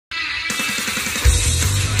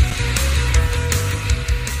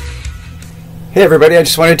Hey everybody, I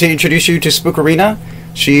just wanted to introduce you to Spookarina.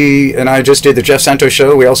 She and I just did the Jeff Santos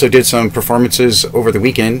show. We also did some performances over the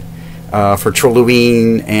weekend for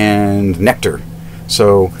Trolloween and Nectar.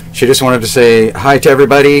 So she just wanted to say hi to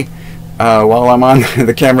everybody while I'm on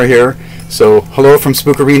the camera here. So hello from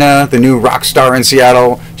Spookarina, the new rock star in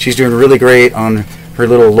Seattle. She's doing really great on her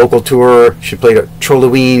little local tour. She played at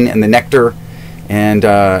Trolloween and the Nectar, and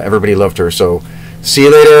everybody loved her. So see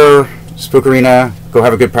you later, Spookarina. Go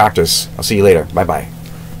have a good practice. I'll see you later. Bye-bye.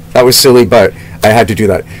 That was silly, but I had to do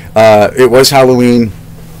that. It was Halloween,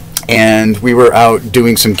 and we were out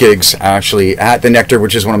doing some gigs, actually, at the Nectar,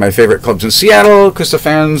 which is one of my favorite clubs in Seattle, because the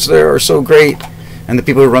fans there are so great, and the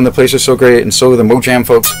people who run the place are so great, and so are the Mojam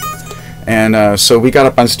folks. And so we got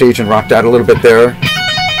up on stage and rocked out a little bit there.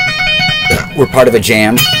 We're part of a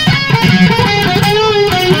jam.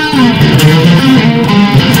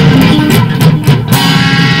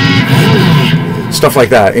 Stuff like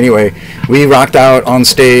that. Anyway, we rocked out on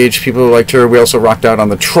stage. People liked her. We also rocked out on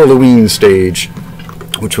the Trolloween stage,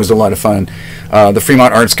 which was a lot of fun. The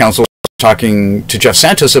Fremont Arts Council talking to Jeff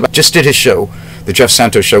Santos about, just did his show, the Jeff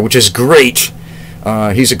Santos show, which is great.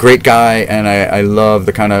 He's a great guy, and I love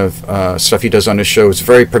the kind of stuff he does on his show. It's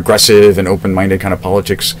very progressive and open-minded kind of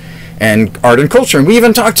politics and art and culture. And we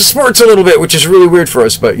even talked to sports a little bit, which is really weird for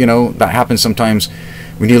us, but you know, that happens sometimes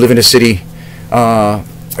when you live in a city.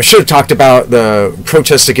 I should have talked about the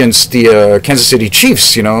protests against the Kansas City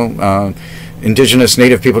Chiefs, you know, indigenous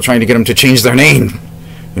native people trying to get them to change their name,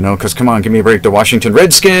 you know, because come on, give me a break. The Washington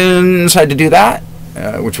Redskins had to do that,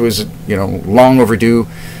 which was, you know, long overdue.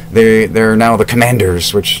 They're now the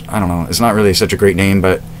Commanders, which, I don't know, it's not really such a great name,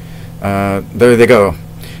 but there they go.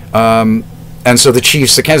 And so the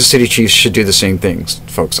Chiefs, the Kansas City Chiefs, should do the same things,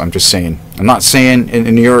 folks. I'm just saying. I'm not saying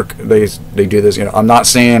in New York they do this, you know, I'm not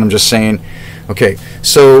saying, I'm just saying. Okay,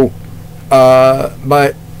 so,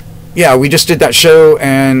 but yeah, we just did that show,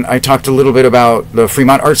 and I talked a little bit about the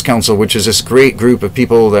Fremont Arts Council, which is this great group of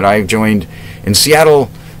people that I've joined in Seattle.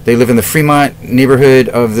 They live in the Fremont neighborhood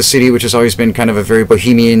of the city, which has always been kind of a very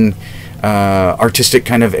bohemian, artistic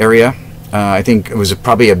kind of area. I think it was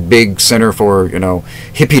probably a big center for, you know,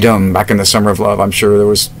 hippiedom back in the Summer of Love. I'm sure there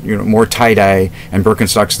was, you know, more tie-dye and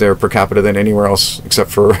Birkenstocks there per capita than anywhere else, except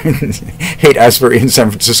for Haight-Ashbury in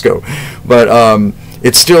San Francisco. But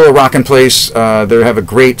it's still a rockin' place. They have a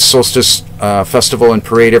great solstice festival and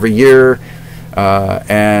parade every year,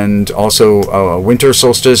 and also a winter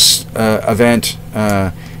solstice event.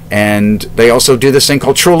 And they also do this thing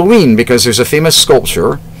called Trolloween, because there's a famous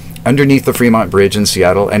sculpture underneath the Fremont Bridge in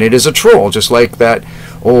Seattle, and it is a troll, just like that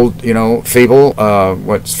old, you know, fable,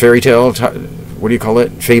 what's fairy tale, what do you call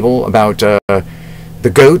it, fable about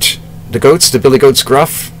the goats, the Billy Goat's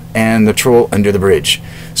Gruff, and the troll under the bridge.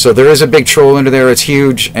 So there is a big troll under there. It's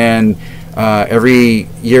huge, and every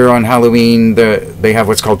year on Halloween they have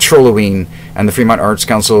what's called Trolloween, and the Fremont Arts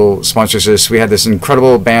Council sponsors this. We had this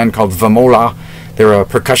incredible band called Vamola. They're a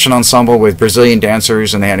percussion ensemble with Brazilian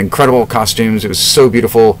dancers, and they had incredible costumes. It was so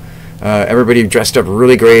beautiful. Everybody dressed up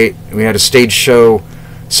really great. We had a stage show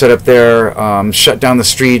set up there, shut down the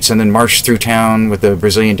streets, and then marched through town with the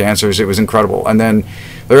Brazilian dancers. It was incredible. And then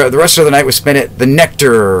the rest of the night was spent at the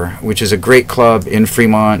Nectar, which is a great club in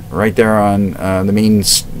Fremont, right there on the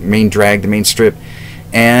main drag, the main strip.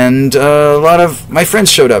 And a lot of my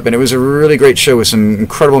friends showed up, and it was a really great show with some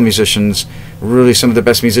incredible musicians. Really, some of the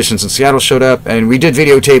best musicians in Seattle showed up, and we did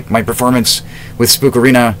videotape my performance with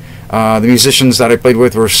Spookarina. The musicians that I played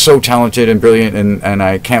with were so talented and brilliant, and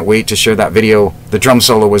I can't wait to share that video. The drum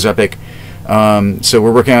solo was epic. So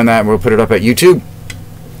we're working on that, and we'll put it up at YouTube.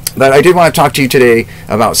 But I did want to talk to you today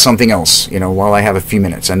about something else, you know, while I have a few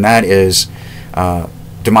minutes, and that is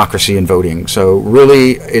democracy and voting. So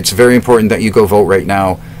really, it's very important that you go vote right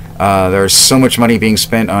now. There's so much money being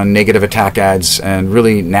spent on negative attack ads and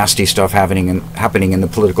really nasty stuff happening in the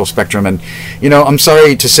political spectrum. And, you know, I'm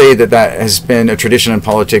sorry to say that has been a tradition in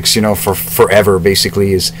politics, you know, for forever,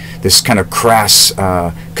 basically, is this kind of crass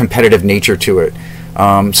competitive nature to it.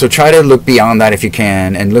 So try to look beyond that if you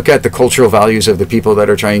can, and look at the cultural values of the people that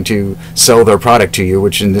are trying to sell their product to you,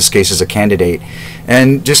 which in this case is a candidate,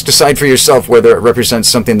 and just decide for yourself whether it represents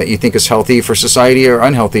something that you think is healthy for society or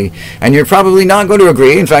unhealthy. And you're probably not going to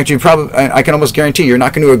agree. In fact, I can almost guarantee you're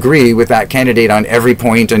not going to agree with that candidate on every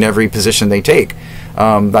point and every position they take.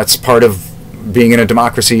 That's part of being in a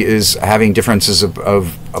democracy, is having differences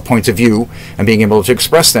of points of view and being able to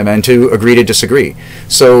express them and to agree to disagree.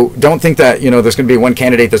 So don't think that, you know, there's going to be one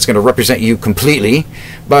candidate that's going to represent you completely,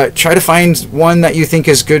 but try to find one that you think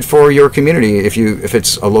is good for your community, if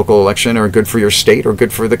it's a local election, or good for your state, or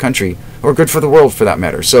good for the country, or good for the world for that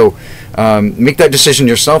matter. So make that decision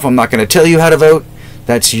yourself. I'm not going to tell you how to vote.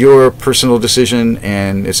 That's your personal decision,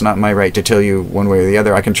 and it's not my right to tell you one way or the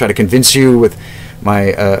other. I can try to convince you with my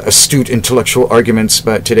astute intellectual arguments,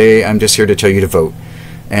 but today I'm just here to tell you to vote.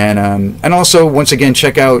 And also, once again,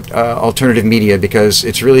 check out alternative media, because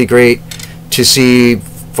it's really great to see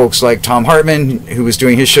folks like Tom Hartman, who was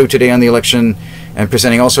doing his show today on the election and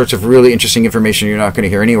presenting all sorts of really interesting information you're not going to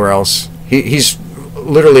hear anywhere else. He's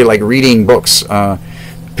literally like reading books,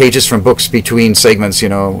 pages from books between segments, you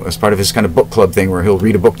know, as part of his kind of book club thing where he'll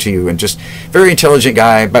read a book to you. And just very intelligent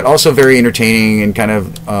guy, but also very entertaining and kind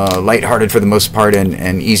of lighthearted for the most part,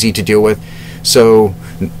 and easy to deal with. So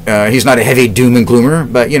he's not a heavy doom and gloomer,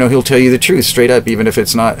 but, you know, he'll tell you the truth straight up, even if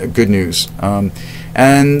it's not good news.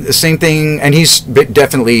 And the same thing, and he's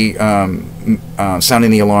definitely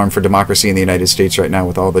sounding the alarm for democracy in the United States right now,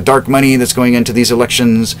 with all the dark money that's going into these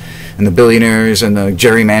elections, and the billionaires, and the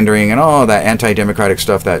gerrymandering, and all that anti-democratic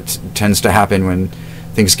stuff that tends to happen when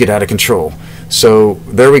things get out of control. So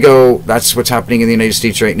there we go. That's what's happening in the United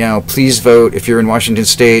States right now. Please vote. If you're in Washington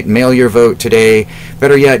State, mail your vote today.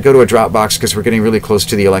 Better yet, go to a drop box, because we're getting really close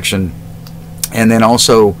to the election. And then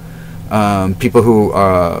also, people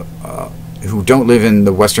who don't live in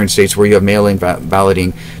the western states where you have mail-in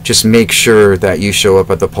balloting, just make sure that you show up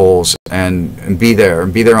at the polls and be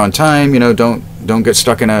there on time. You know, don't get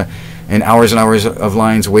stuck in hours and hours of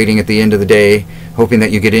lines waiting at the end of the day, hoping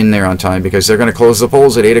that you get in there on time, because they're going to close the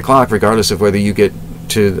polls at 8 o'clock regardless of whether you get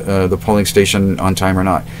to the polling station on time or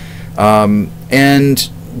not. And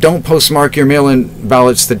don't postmark your mail-in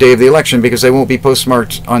ballots the day of the election, because they won't be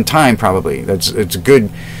postmarked on time probably. It's a good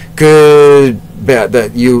bet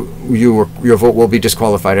that your vote will be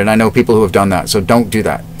disqualified, and I know people who have done that, so don't do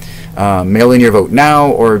that. Mail in your vote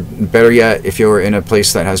now, or better yet, if you're in a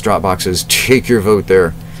place that has drop boxes, take your vote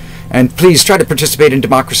there. And please try to participate in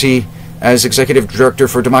democracy. As executive director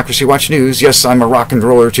for Democracy Watch News, yes, I'm a rock and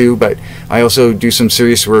roller too, but I also do some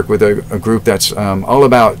serious work with a group that's all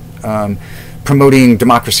about promoting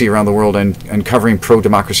democracy around the world and covering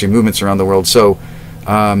pro-democracy movements around the world. So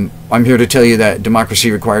I'm here to tell you that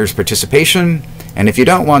democracy requires participation, and if you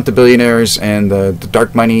don't want the billionaires and the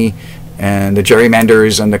dark money and the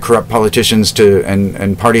gerrymanders and the corrupt politicians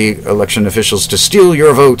and party election officials to steal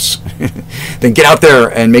your votes, then get out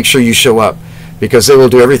there and make sure you show up, because they will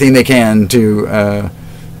do everything they can to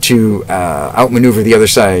outmaneuver the other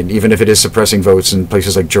side, even if it is suppressing votes in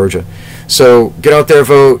places like Georgia. So get out there,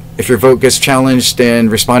 vote. If your vote gets challenged, then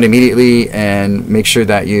respond immediately and make sure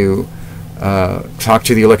that you talk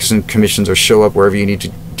to the election commissions or show up wherever you need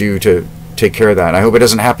to do to take care of that. I hope it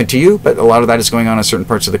doesn't happen to you, but a lot of that is going on in certain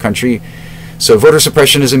parts of the country. So voter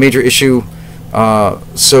suppression is a major issue.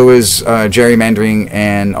 So is gerrymandering,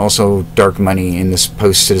 and also dark money in this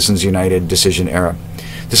post-Citizens United decision era.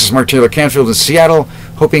 This is Mark Taylor-Canfield in Seattle,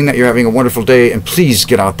 hoping that you're having a wonderful day, and please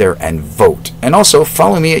get out there and vote. And also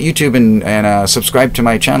follow me at YouTube and subscribe to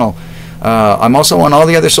my channel. I'm also on all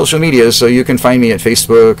the other social media, so you can find me at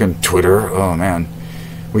Facebook and Twitter. Oh man,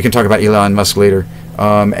 we can talk about Elon Musk later,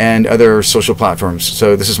 and other social platforms.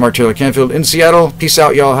 So this is Mark Taylor-Canfield in Seattle. Peace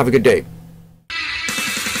out, y'all. Have a good day.